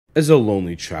As a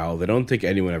lonely child, I don't think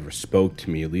anyone ever spoke to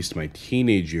me, at least in my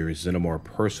teenage years, in a more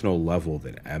personal level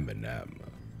than Eminem.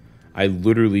 I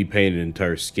literally painted an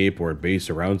entire skateboard based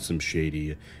around Slim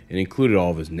Shady and included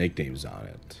all of his nicknames on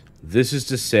it. This is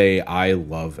to say, I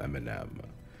love Eminem.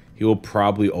 He will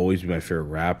probably always be my favorite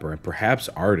rapper and perhaps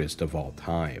artist of all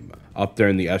time, up there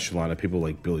in the echelon of people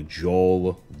like Billy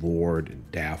Joel, Lorde,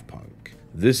 and Daft Punk.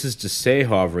 This is to say,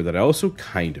 however, that I also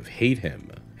kind of hate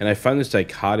him, and I find this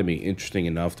dichotomy interesting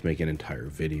enough to make an entire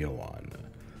video on.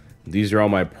 These are all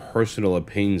my personal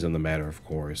opinions on the matter, of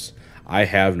course. I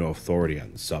have no authority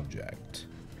on the subject.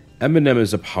 Eminem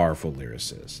is a powerful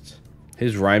lyricist.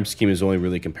 His rhyme scheme is only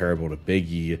really comparable to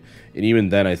Biggie, and even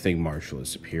then I think Marshall is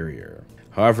superior.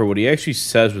 However, what he actually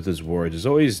says with his words is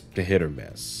always a hit or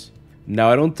miss.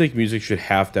 Now, I don't think music should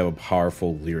have to have a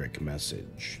powerful lyric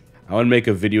message. I want to make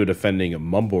a video defending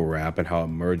mumble rap and how it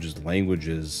merges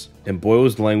languages and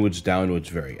boils language down to its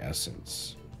very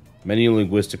essence. Many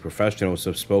linguistic professionals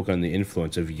have spoken on the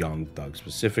influence of Young Thug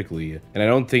specifically, and I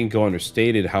don't think it go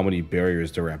understated how many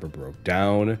barriers the rapper broke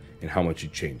down and how much he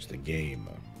changed the game.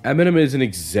 Eminem isn't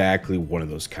exactly one of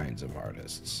those kinds of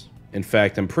artists. In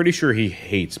fact, I'm pretty sure he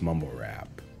hates mumble rap.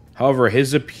 However,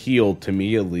 his appeal, to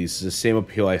me at least, is the same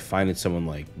appeal I find in someone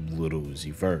like Lil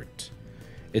Uzi Vert.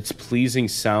 It's pleasing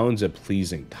sounds at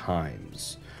pleasing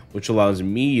times, which allows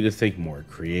me to think more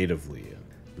creatively.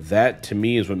 That, to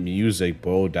me, is what music,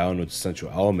 boiled down to its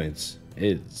essential elements,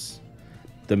 is.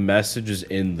 The message is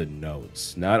in the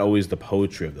notes, not always the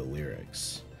poetry of the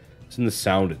lyrics. It's in the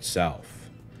sound itself.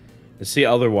 To say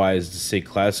otherwise is to say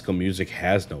classical music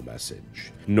has no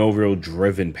message, no real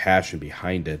driven passion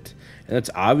behind it, and that's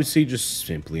obviously just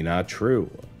simply not true.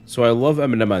 So I love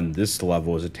Eminem on this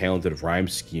level as a talented rhyme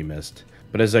schemist,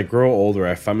 but as I grow older,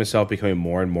 I find myself becoming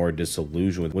more and more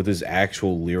disillusioned with his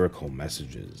actual lyrical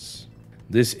messages.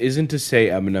 This isn't to say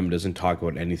Eminem doesn't talk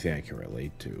about anything I can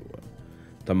relate to.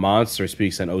 The Monster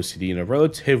speaks on OCD in a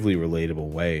relatively relatable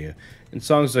way, and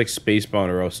songs like Spacebound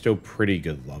are all still pretty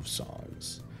good love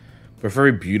songs. But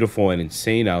very beautiful and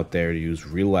insane out there, to use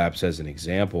Relapse as an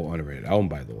example, underrated album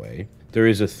by the way, there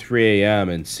is a 3 AM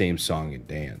and Same Song and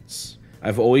Dance.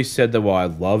 I've always said that while I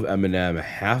love Eminem,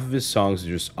 half of his songs are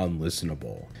just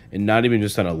unlistenable, and not even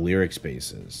just on a lyrics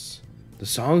basis. The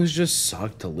songs just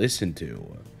suck to listen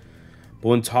to. But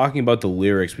when talking about the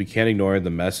lyrics, we can't ignore the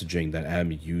messaging that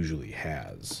M usually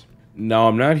has. Now,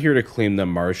 I'm not here to claim that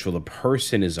Marshall the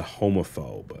person is a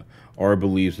homophobe, or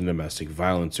believes in domestic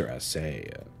violence or SA.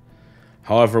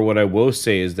 However, what I will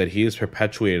say is that he has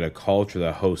perpetuated a culture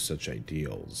that hosts such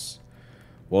ideals.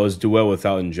 While his duet with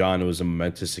Elton John was a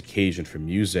momentous occasion for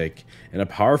music, and a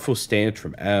powerful stance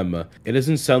from M, it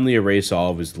doesn't suddenly erase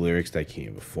all of his lyrics that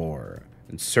came before,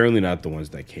 and certainly not the ones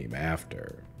that came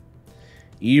after.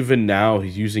 Even now,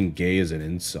 he's using gay as an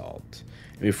insult.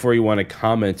 And before you want to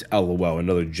comment, LOL,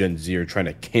 another Gen Zer trying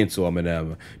to cancel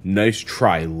Eminem, nice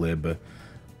try, lib.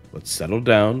 Let's settle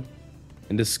down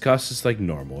and discuss this like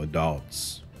normal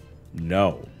adults.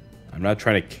 No, I'm not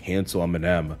trying to cancel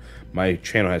Eminem. My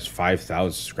channel has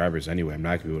 5,000 subscribers anyway. I'm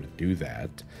not going to be able to do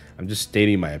that. I'm just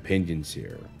stating my opinions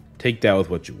here. Take that with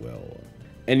what you will.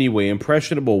 Anyway,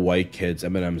 impressionable white kids,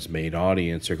 Eminem's main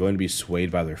audience, are going to be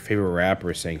swayed by their favorite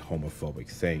rapper saying homophobic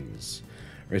things,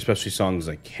 or especially songs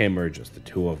like Him or Just the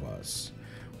Two of Us,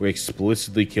 where he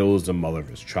explicitly kills the mother of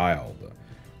his child.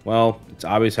 Well, it's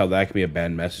obvious how that can be a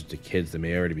bad message to kids that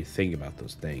may already be thinking about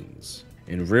those things.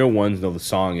 And real ones know the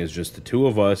song is Just the Two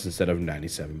of Us instead of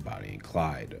 97 Bonnie and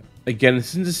Clyde. Again, this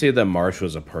isn't to say that Marshall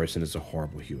as a person is a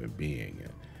horrible human being.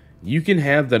 You can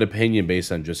have that opinion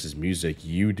based on just his music,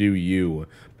 you do you,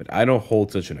 but I don't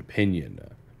hold such an opinion.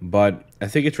 But I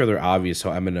think it's rather obvious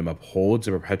how Eminem upholds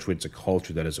and perpetuates a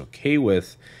culture that is okay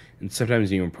with, and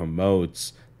sometimes even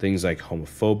promotes, things like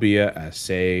homophobia,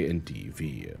 SA, and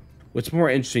DV. What's more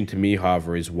interesting to me,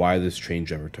 however, is why this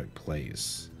change ever took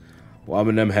place. While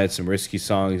Eminem had some risky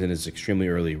songs in his extremely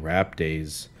early rap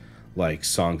days, like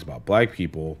songs about black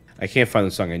people, I can't find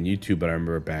the song on YouTube, but I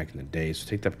remember it back in the day, so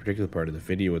take that particular part of the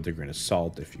video with a grain of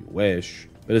salt if you wish.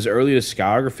 But his early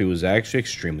discography was actually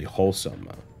extremely wholesome.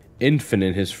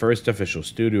 Infinite, his first official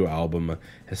studio album,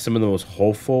 has some of the most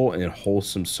hopeful and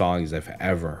wholesome songs I've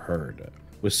ever heard,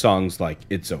 with songs like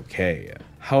It's Okay.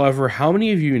 However, how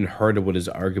many of you even heard of what is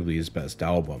arguably his best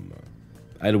album?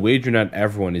 I'd wager not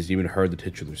everyone has even heard the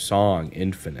titular song,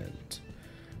 Infinite.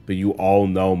 But you all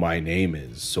know My Name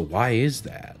Is, so why is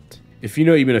that? If you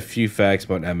know even a few facts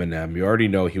about Eminem, you already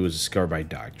know he was discovered by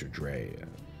Dr. Dre.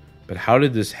 But how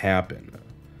did this happen?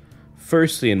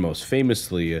 Firstly, and most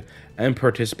famously, M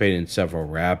participated in several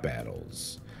rap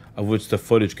battles, of which the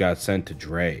footage got sent to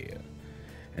Dre.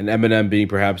 and Eminem being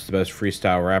perhaps the best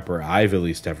freestyle rapper I've at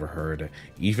least ever heard,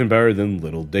 even better than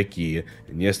Lil Dicky,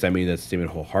 and yes, I mean that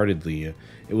statement wholeheartedly,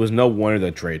 it was no wonder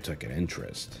that Dre took an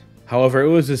interest. However, it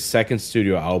was his second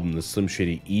studio album, the Slim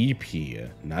Shady EP,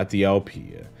 not the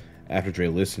LP, after Dre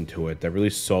listened to it, that really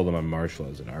sold him on Marshall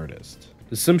as an artist.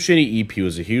 The Slim Shady EP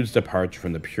was a huge departure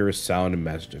from the pure sound and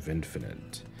message of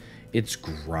Infinite. It's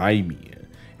grimy,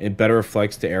 and better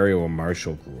reflects the area where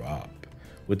Marshall grew up,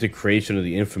 with the creation of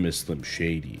the infamous Slim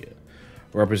Shady,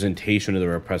 a representation of the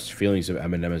repressed feelings of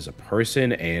Eminem as a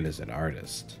person and as an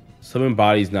artist. Slim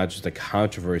embodies not just a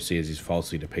controversy as he's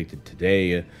falsely depicted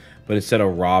today, but instead a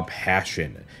raw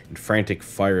passion and frantic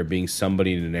fire being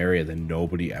somebody in an area that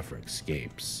nobody ever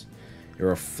escapes. It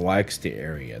reflects the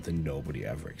area that nobody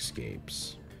ever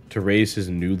escapes. To raise his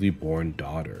newly born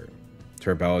daughter, to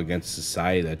rebel against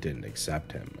society that didn't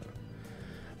accept him.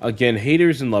 Again,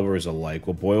 haters and lovers alike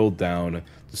will boil down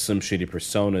the Slim Shady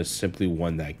persona as simply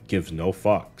one that gives no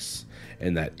fucks,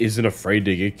 and that isn't afraid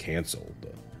to get cancelled.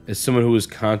 As someone who is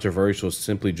controversial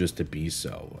simply just to be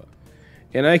so.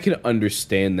 And I can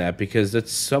understand that because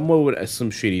that's somewhat what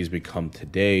Slim Shady has become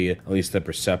today, at least the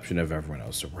perception of everyone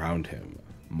else around him.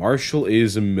 Marshall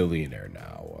is a millionaire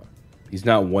now. He's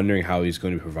not wondering how he's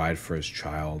going to provide for his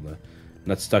child,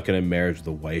 not stuck in a marriage with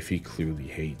a wife he clearly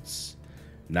hates,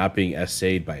 not being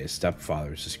essayed by his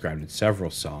stepfather as described in several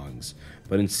songs,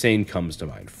 but insane comes to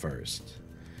mind first.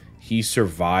 He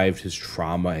survived his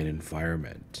trauma and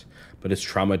environment, but as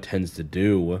trauma tends to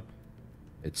do,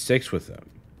 it sticks with him.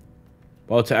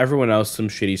 While to everyone else, Slim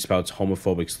Shady spouts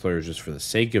homophobic slurs just for the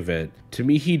sake of it, to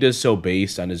me he does so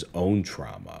based on his own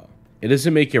trauma. It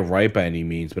doesn't make it right by any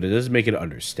means, but it does make it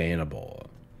understandable.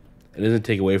 It doesn't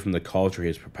take away from the culture he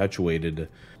has perpetuated,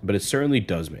 but it certainly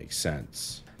does make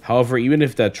sense. However, even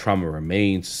if that trauma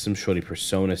remains, Slim Shady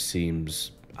persona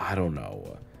seems, I don't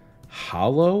know,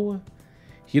 hollow?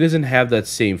 He doesn't have that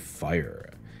same fire.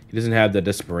 He doesn't have that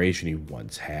desperation he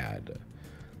once had.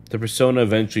 The persona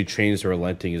eventually changed to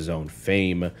relenting his own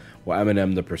fame, while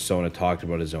Eminem, the persona, talked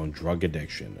about his own drug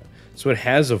addiction. So it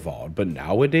has evolved, but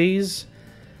nowadays,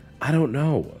 I don't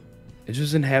know. It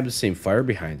just doesn't have the same fire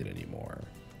behind it anymore.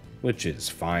 Which is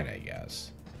fine, I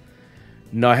guess.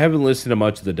 No, I haven't listened to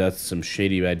much of the Death of Slim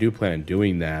Shady, but I do plan on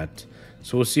doing that.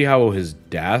 So we'll see how his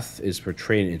death is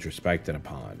portrayed and introspected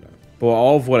upon. But while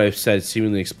all of what I've said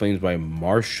seemingly explains why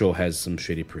Marshall has Slim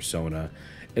Shady persona,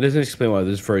 it doesn't explain why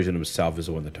this version of himself is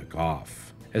the one that took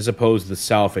off, as opposed to the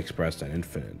self expressed on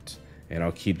Infinite, and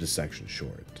I'll keep this section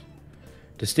short.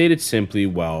 To state it simply,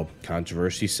 well,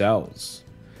 controversy sells.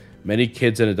 Many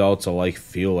kids and adults alike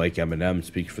feel like Eminem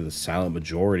speaks for the silent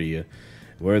majority,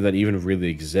 where that even really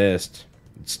exists,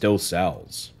 it still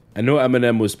sells. I know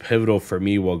Eminem was pivotal for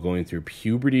me while going through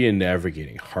puberty and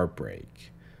navigating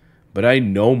heartbreak, but I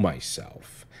know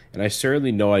myself, and I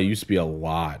certainly know I used to be a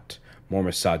lot more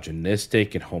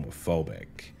misogynistic and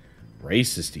homophobic,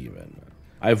 racist even.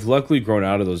 I've luckily grown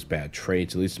out of those bad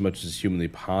traits, at least as much as is humanly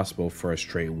possible for a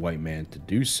straight white man to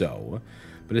do so,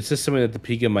 but it's just something that the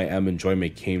peak of my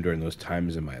enjoyment came during those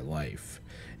times in my life.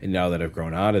 And now that I've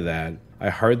grown out of that, I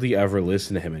hardly ever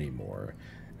listen to him anymore.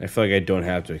 And I feel like I don't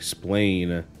have to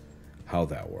explain how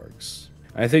that works.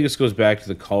 I think this goes back to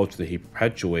the culture that he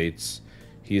perpetuates.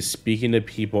 He is speaking to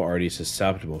people already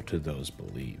susceptible to those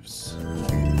beliefs.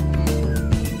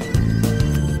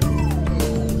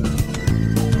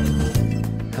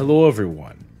 Hello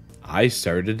everyone. I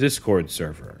started a Discord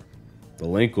server. The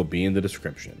link will be in the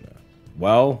description.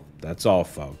 Well, that's all,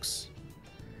 folks.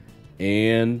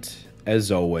 And,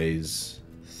 as always,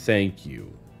 thank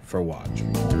you for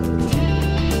watching.